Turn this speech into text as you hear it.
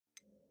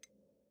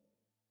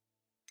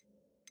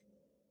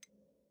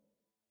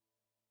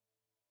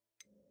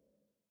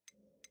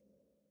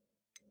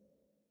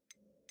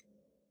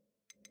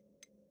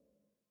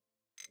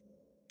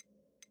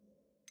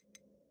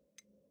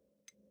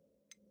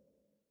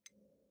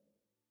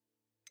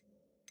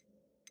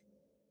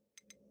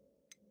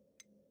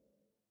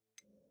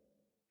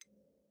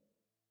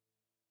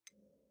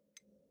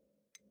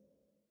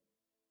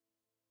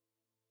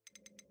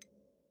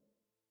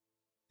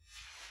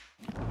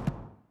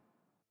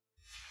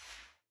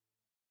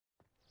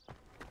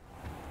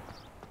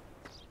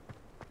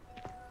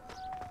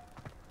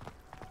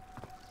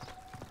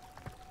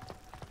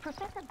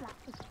Professor Black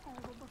was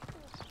terrible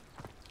before.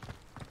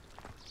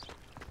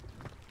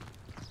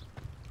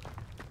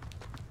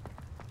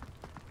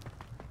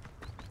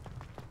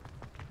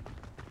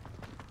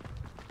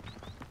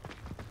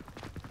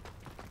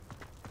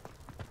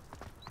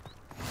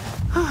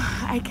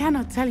 I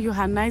cannot tell you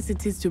how nice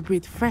it is to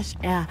breathe fresh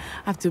air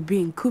after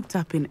being cooped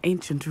up in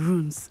ancient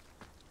ruins.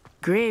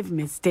 Grave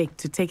mistake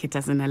to take it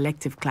as an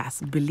elective class,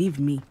 believe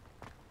me.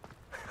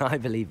 I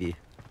believe you.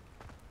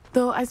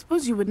 Though I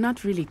suppose you would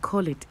not really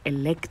call it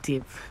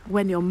elective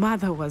when your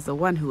mother was the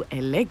one who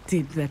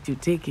elected that you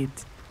take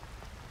it.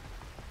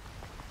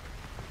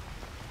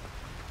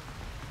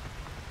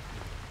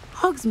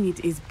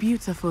 Hogsmeade is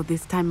beautiful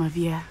this time of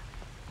year.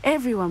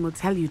 Everyone will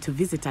tell you to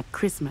visit at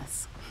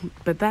Christmas.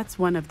 But that's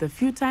one of the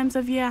few times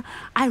of year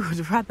I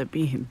would rather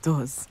be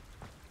indoors.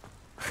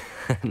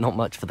 Not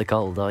much for the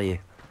cold, are you?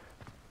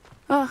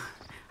 Oh,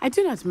 I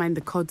do not mind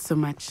the cold so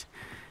much,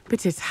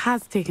 but it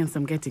has taken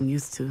some getting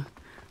used to.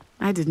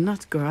 I did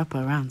not grow up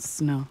around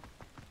snow.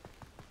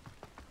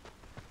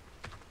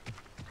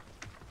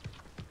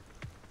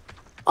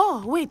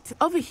 Oh, wait,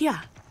 over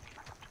here.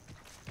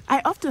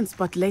 I often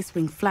spot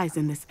lacewing flies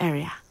in this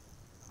area.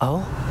 Oh?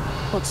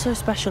 What's so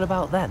special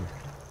about them?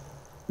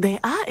 They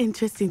are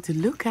interesting to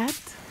look at,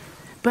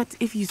 but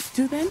if you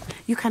stew them,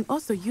 you can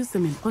also use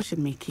them in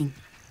potion making.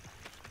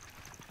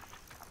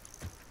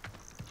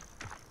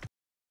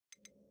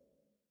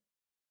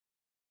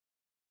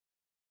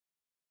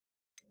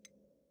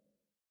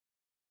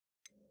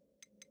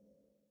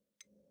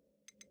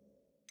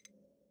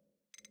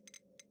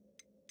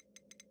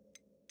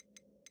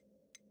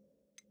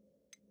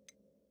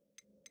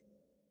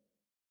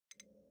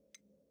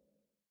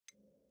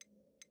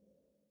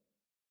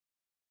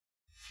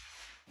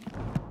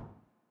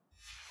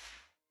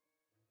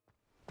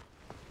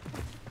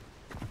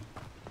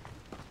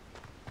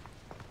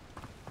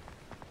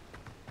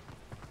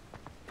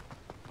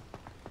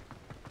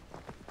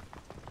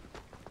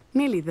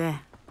 Nearly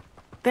there.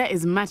 There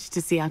is much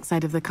to see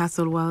outside of the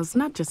castle walls,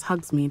 not just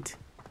Hogsmeade.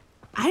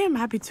 I am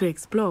happy to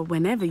explore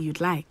whenever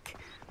you'd like.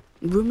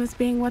 Rumors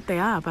being what they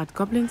are about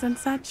goblins and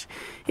such,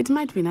 it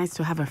might be nice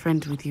to have a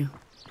friend with you.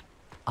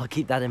 I'll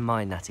keep that in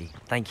mind, Natty.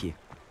 Thank you.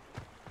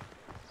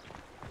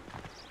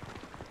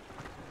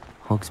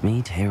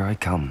 Hogsmeade, here I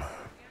come.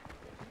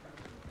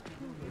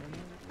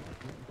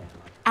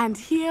 And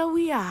here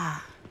we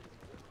are.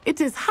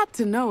 It is hard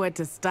to know where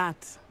to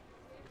start.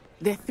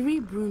 The Three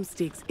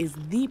Broomsticks is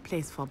the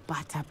place for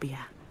butterbeer.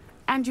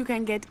 And you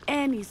can get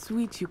any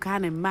sweet you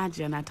can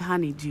imagine at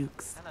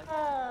Honeyduke's.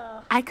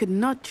 I could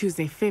not choose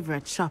a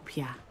favorite shop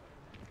here.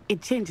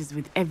 It changes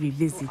with every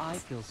visit.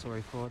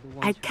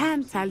 I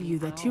can tell you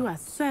that you are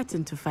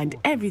certain to find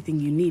everything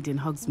you need in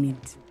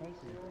Hogsmeade.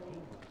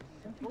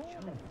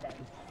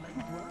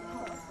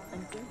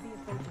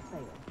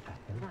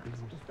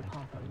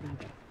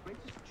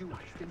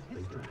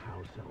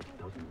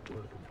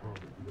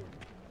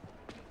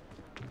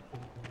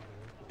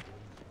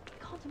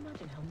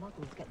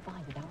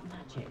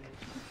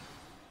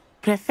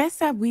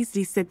 Professor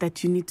Weasley said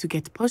that you need to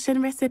get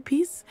potion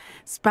recipes,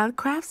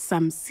 spellcrafts,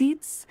 some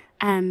seeds,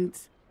 and...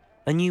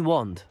 A new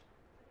wand?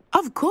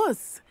 Of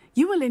course!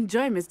 You will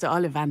enjoy Mr.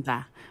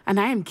 Ollivander, and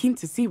I am keen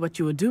to see what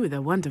you will do with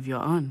a wand of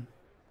your own.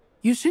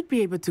 You should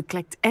be able to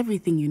collect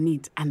everything you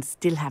need and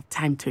still have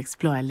time to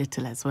explore a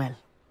little as well.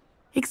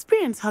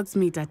 Experience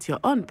Hogsmeade at your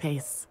own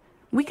pace.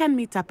 We can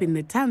meet up in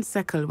the town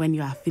circle when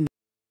you are finished.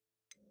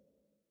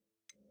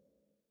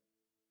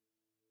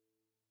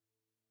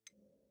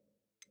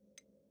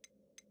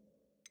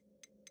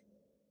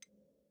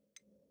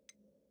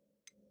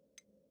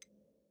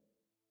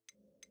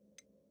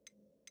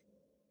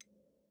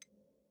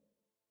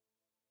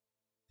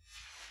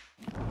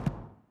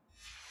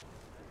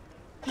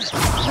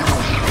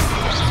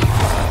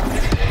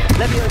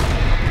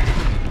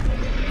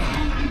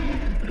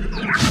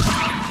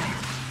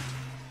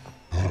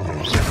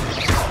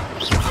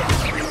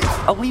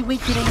 Are we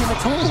weakening him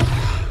at all?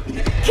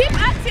 Keep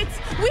at it!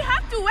 We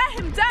have to wear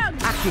him down!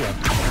 Accio!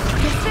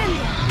 Descend!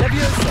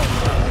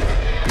 Levioso!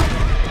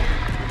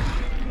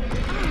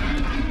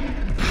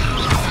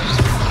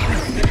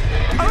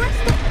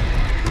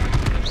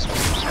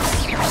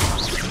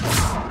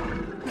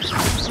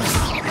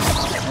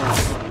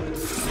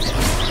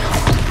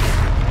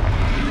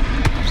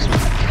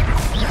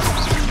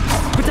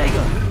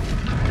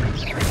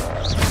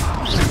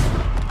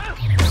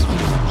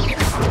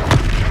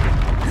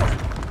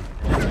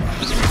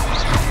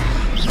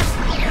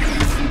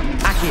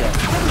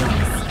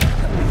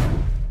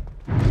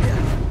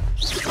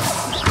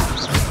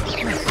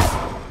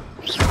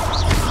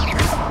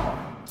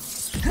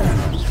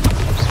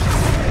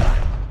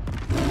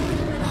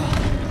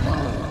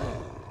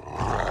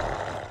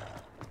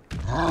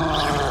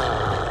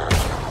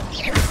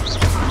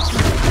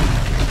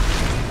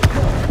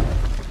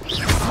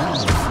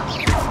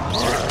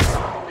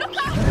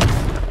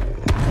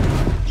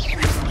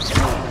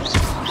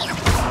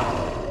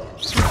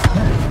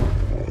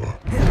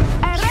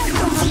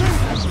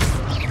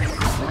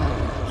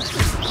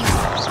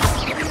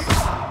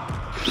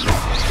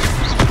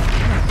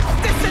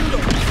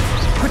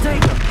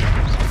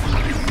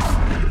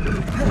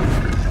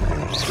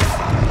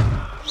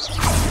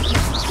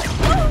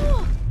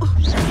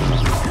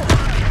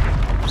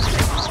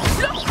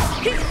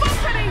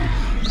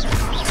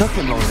 Took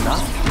him long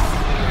enough.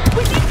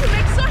 We need to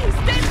make sure he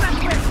stays that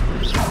way.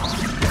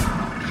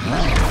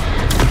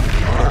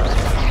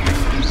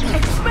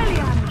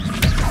 Expelliarmus.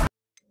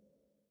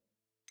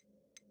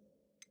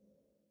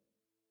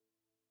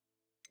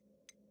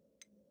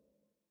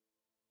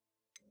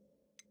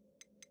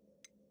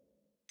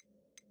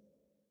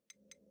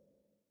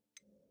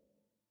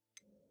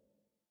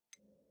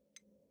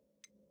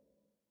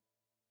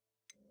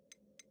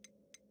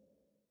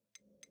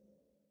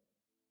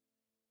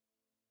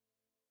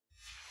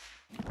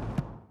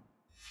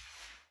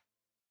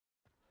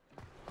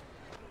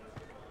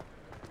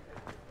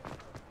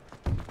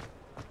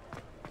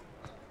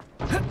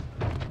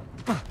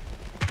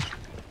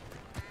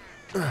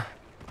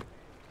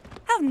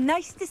 How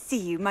nice to see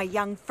you, my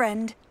young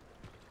friend.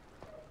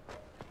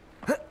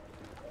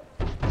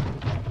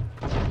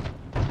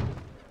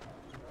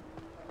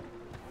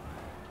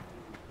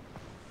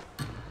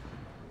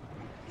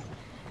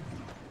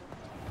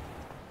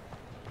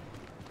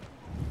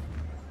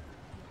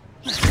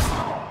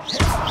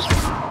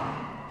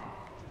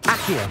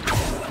 Accio.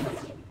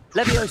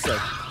 Levioso.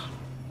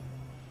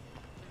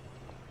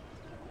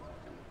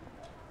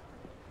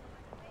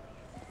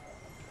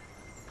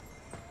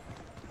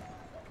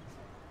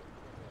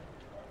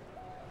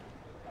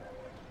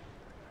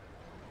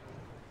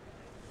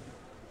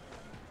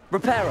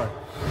 Reparo.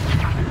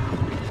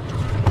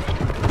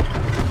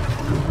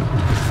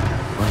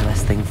 One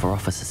less thing for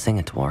Officer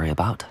Singer to worry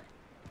about.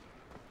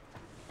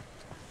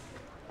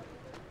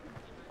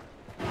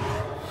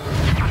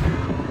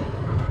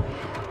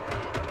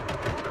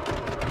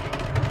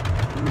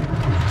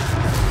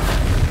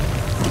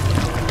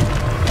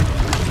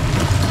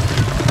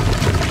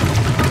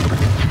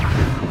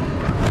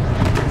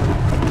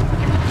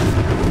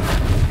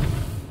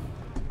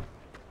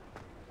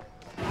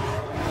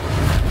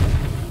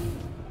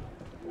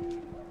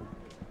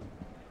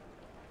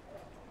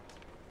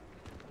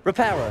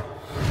 Reparo.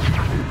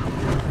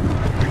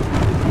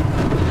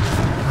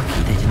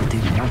 Lucky they didn't do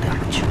more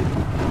damage.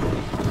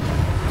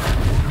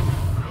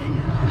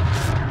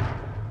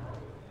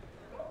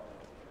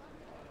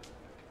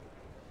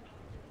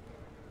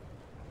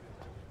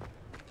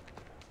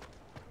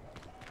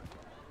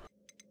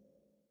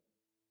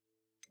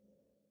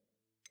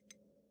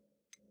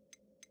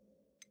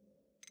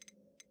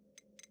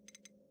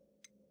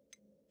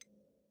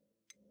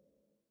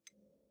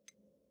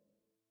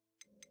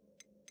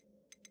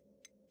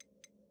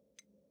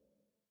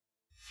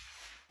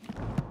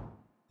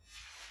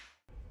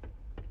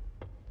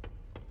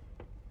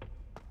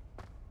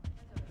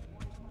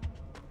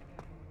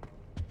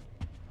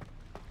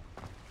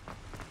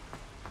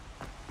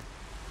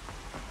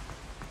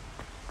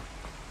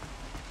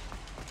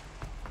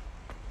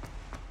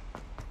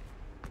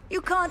 You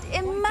can't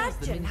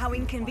imagine how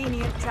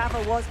inconvenient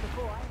travel was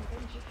before I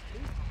invented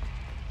sleep.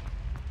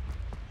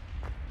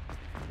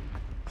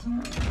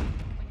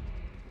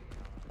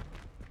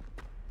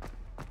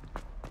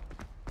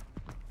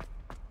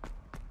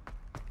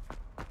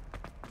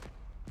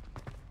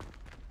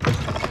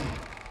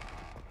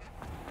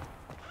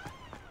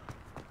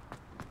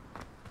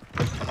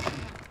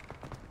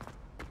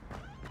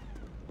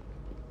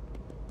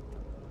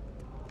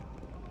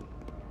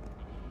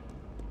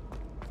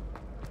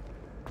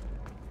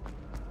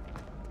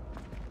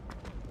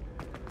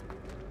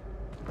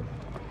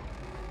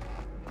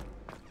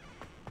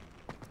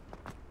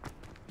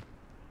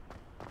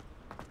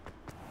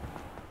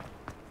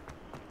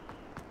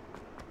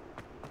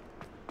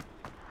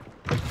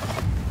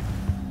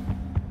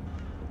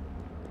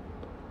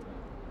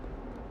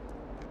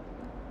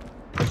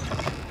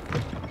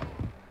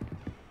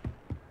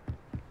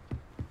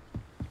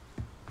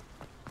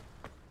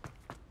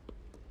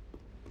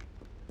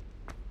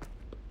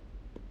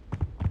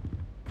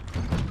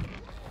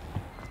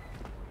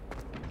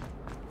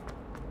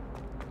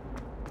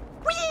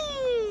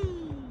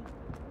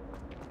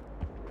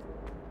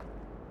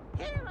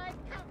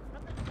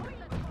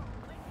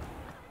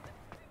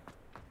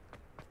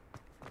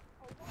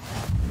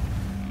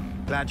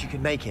 Glad you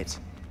could make it.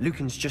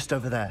 Lucan's just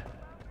over there.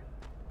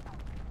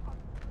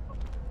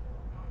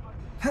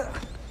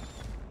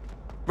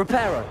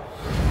 Reparo.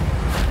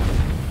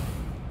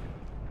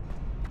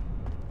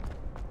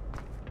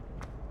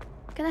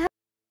 Can I have...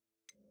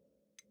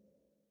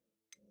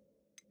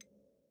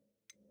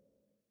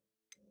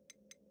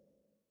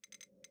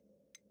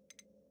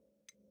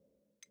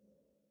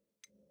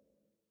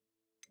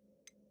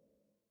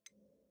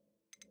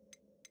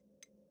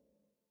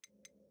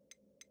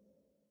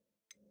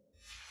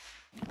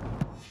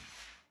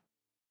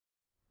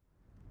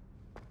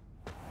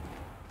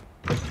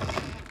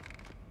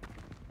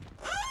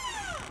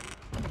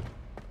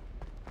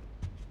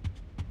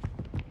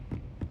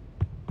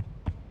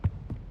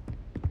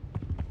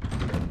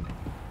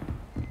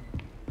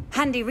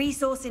 Handy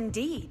resource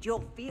indeed,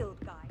 your field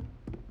guide.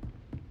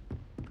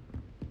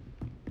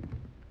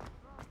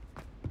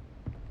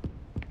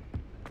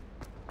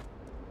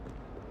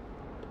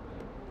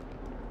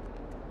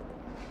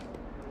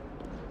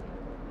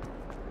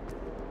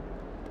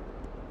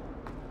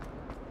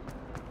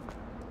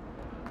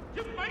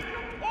 You make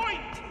a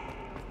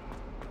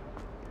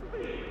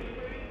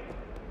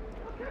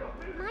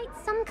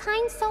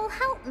kind soul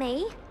help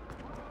me?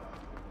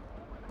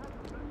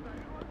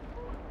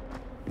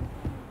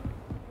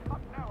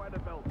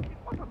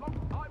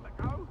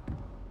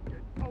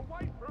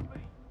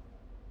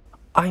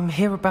 I'm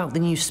here about the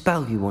new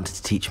spell you wanted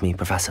to teach me,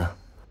 Professor.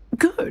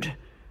 Good.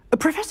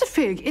 Professor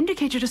Fig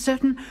indicated a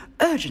certain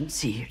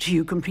urgency to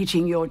you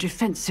completing your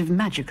defensive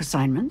magic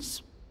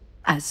assignments.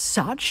 As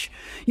such,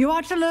 you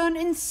are to learn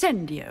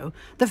Incendio,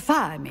 the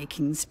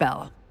fire-making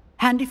spell,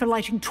 handy for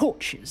lighting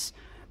torches,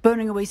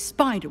 burning away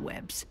spider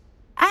webs,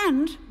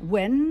 and,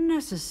 when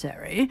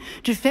necessary,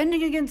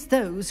 defending against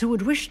those who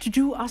would wish to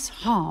do us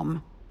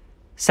harm.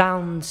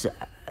 Sounds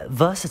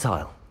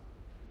versatile.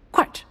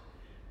 Quite.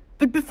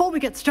 But before we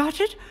get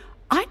started,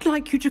 I'd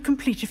like you to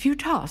complete a few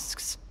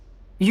tasks.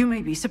 You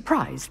may be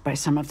surprised by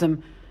some of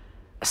them.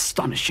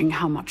 Astonishing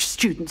how much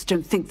students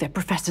don't think their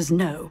professors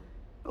know.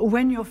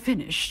 When you're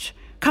finished,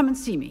 come and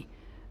see me.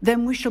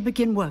 Then we shall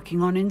begin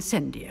working on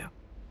Incendio.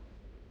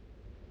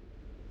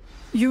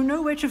 You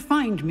know where to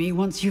find me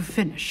once you've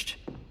finished.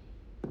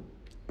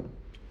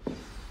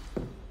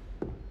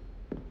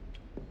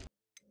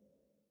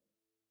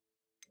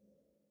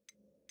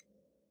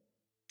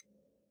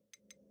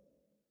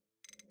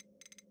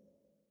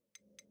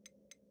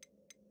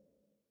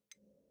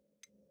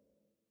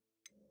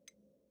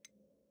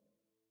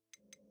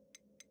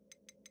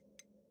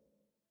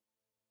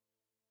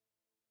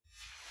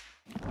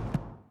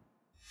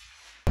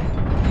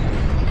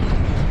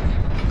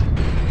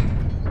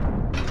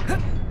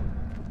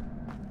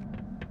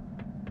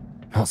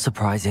 Not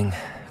surprising.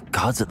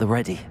 Guards at the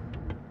ready.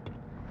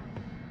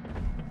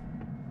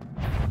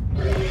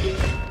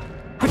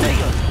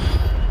 Potato!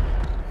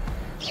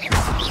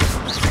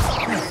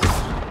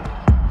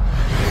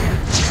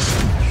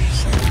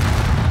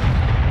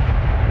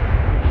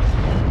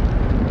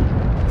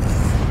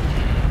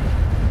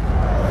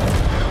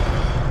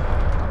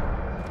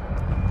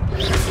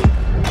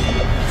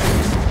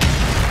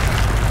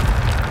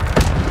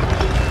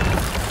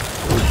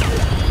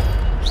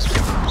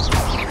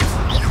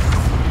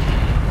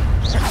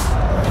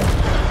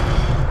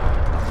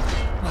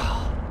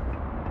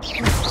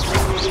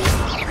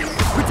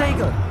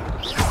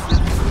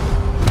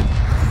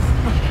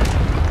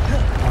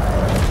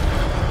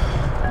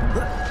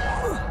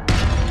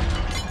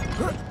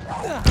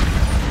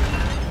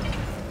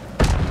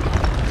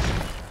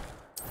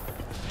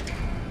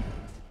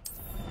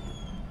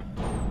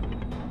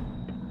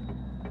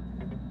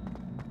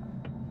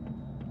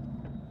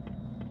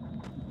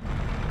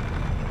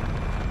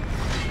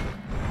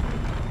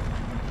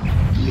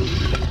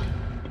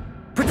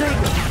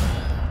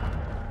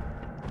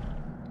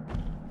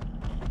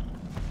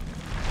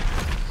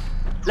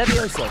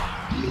 Levioso.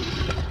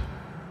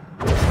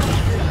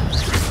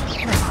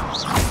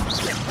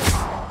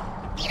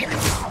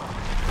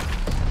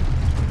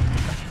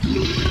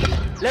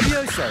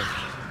 Levioso.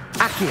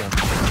 Accio.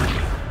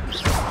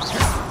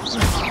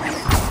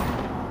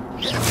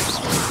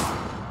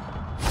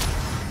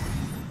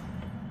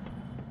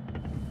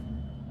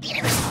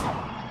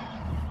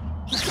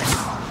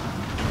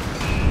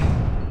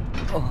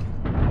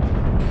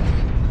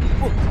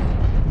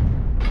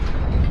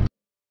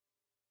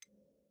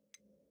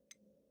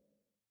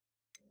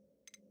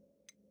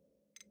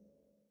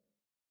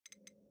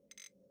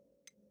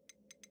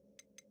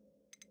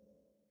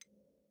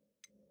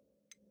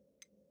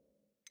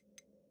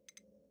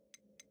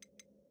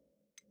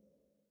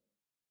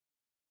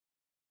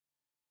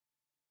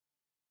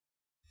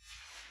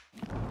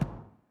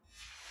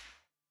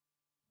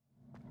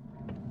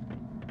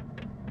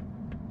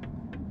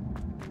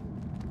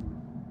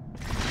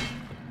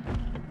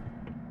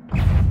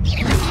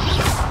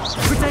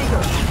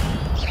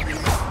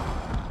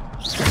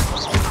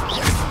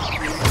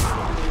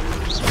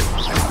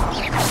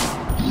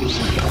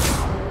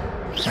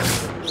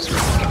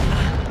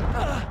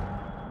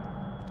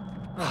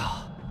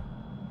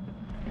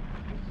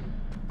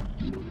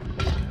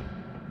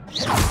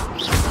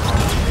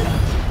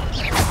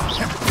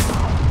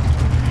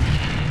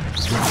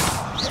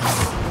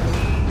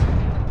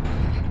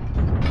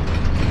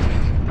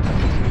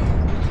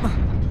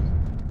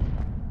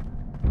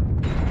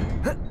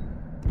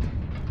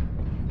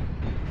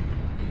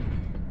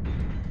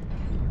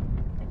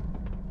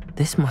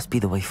 This must be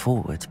the way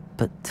forward,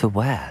 but to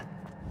where?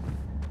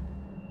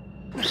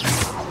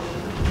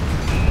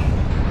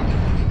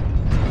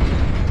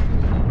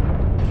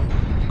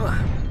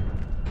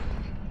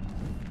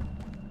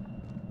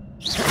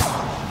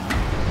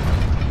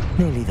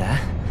 Nearly there.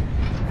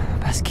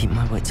 Best keep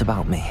my wits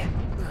about me.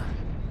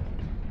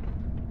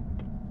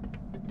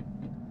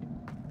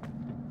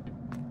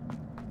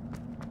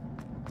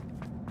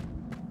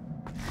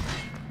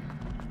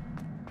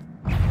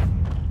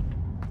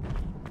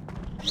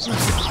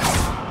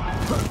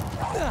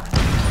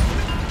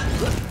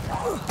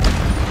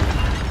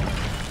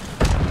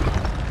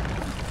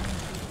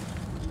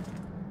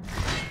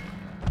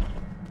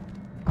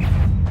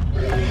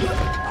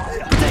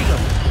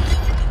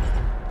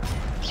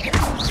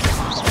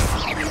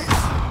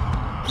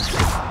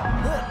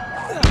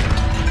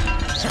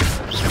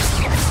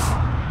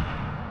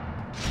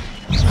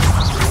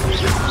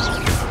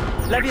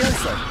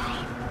 so.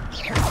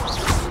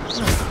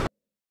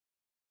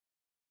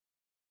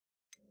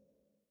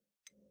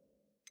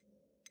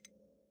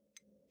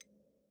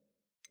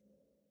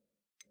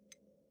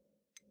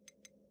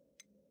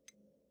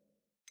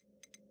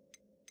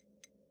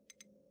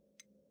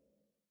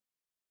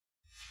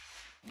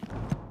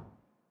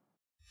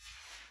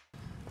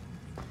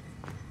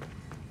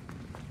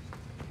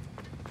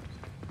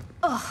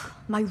 Ugh,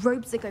 my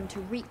robes are going to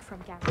reek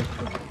from Gary's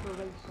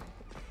inspiration.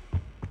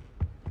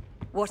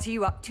 What are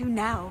you up to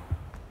now?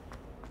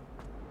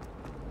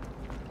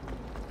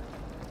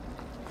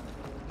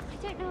 I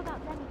don't know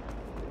about them.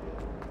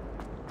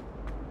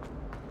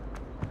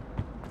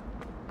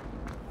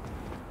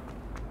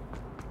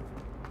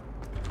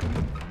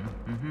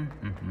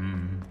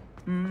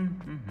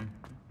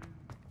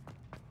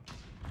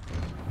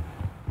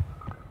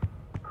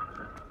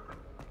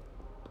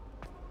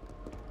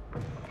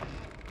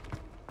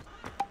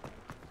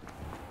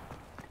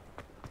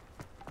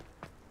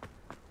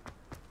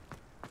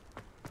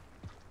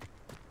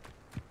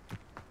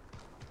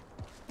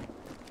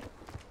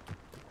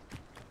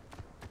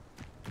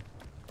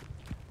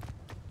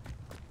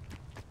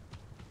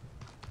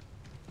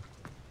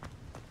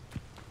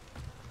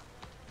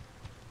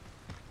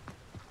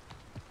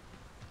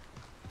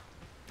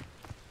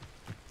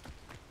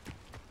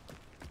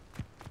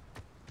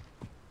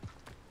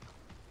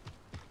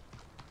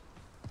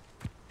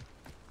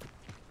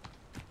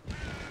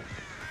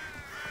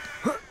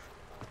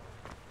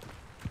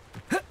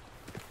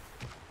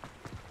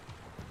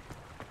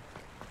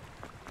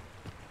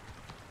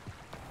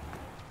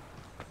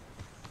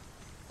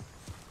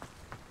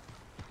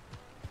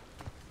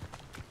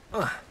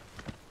 Ugh.